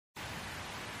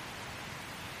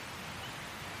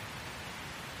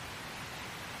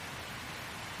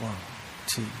1,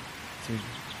 2, 3,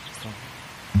 4.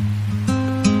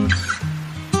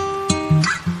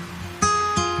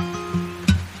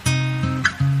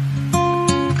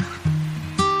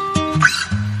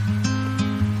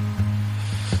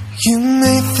 You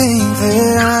may think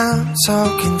that I'm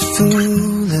talking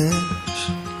foolish.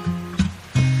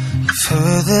 You've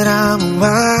heard that I'm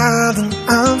wild and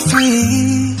I'm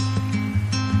free.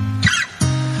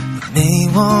 You may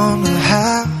wonder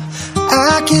how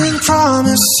I can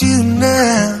promise you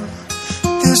now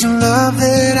there's love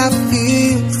that I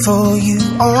feel for you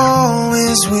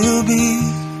always will be.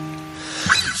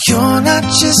 You're not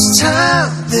just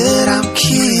time that I'm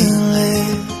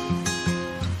killing.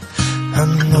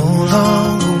 I'm no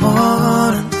longer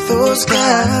one of those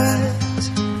guys.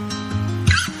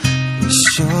 As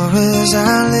sure as I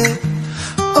live,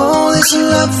 all this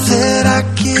love that I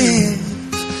give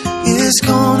is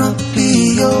gonna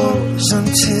be yours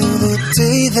until the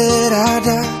day that I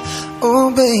die.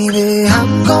 Oh baby,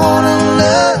 I'm gonna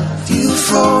love you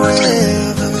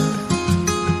forever,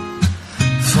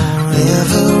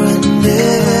 forever and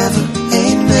ever,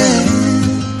 amen.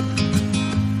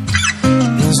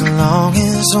 As long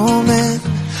as old men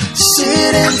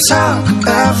sit and talk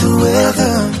about the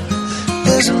weather,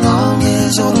 as long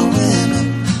as older women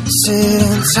sit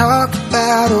and talk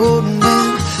about old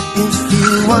men. If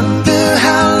you wonder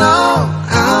how long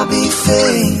I'll be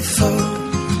faithful,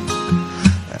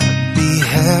 I'd be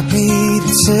happy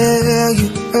to tell you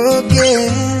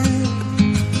again.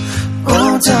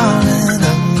 Oh darling,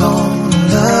 I'm gonna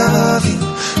love you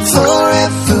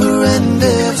forever and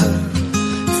ever,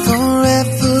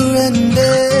 forever and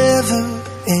ever,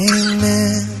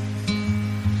 amen.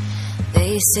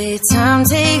 They say time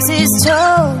takes its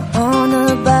toll on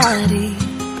the body,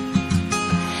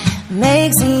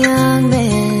 makes a young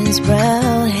man's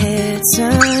brown hair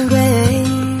turn gray.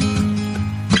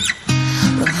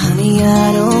 Well honey,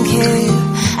 I don't care,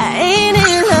 I ain't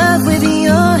in love with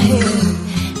your hair.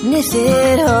 And if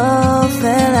it all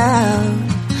fell out,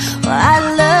 well I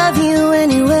love you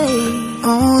anyway.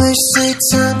 Oh, they say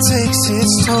time takes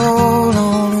its toll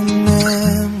on a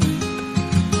memory,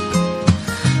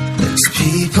 makes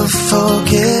people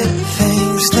forget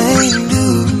things they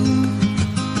knew.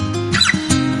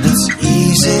 It's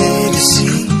easy to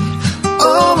see,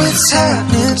 oh it's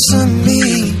happening to me,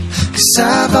 'cause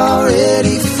I've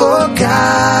already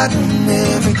forgotten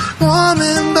every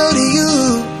woman but you.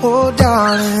 Oh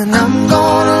darling, I'm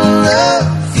gonna love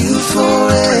you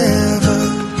forever,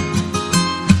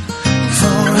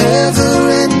 forever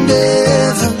and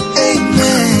ever,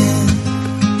 amen.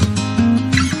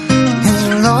 As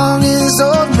long as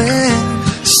old men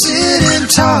sit and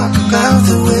talk about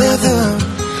the weather,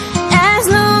 as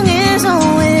long as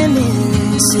old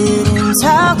women sit and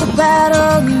talk about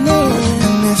old men.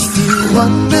 and if you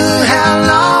wonder how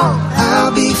long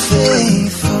I'll be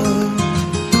faithful,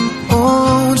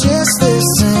 oh just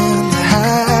listen to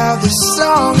how this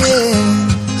song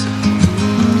is.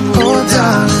 Oh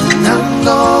darling, I'm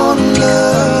gonna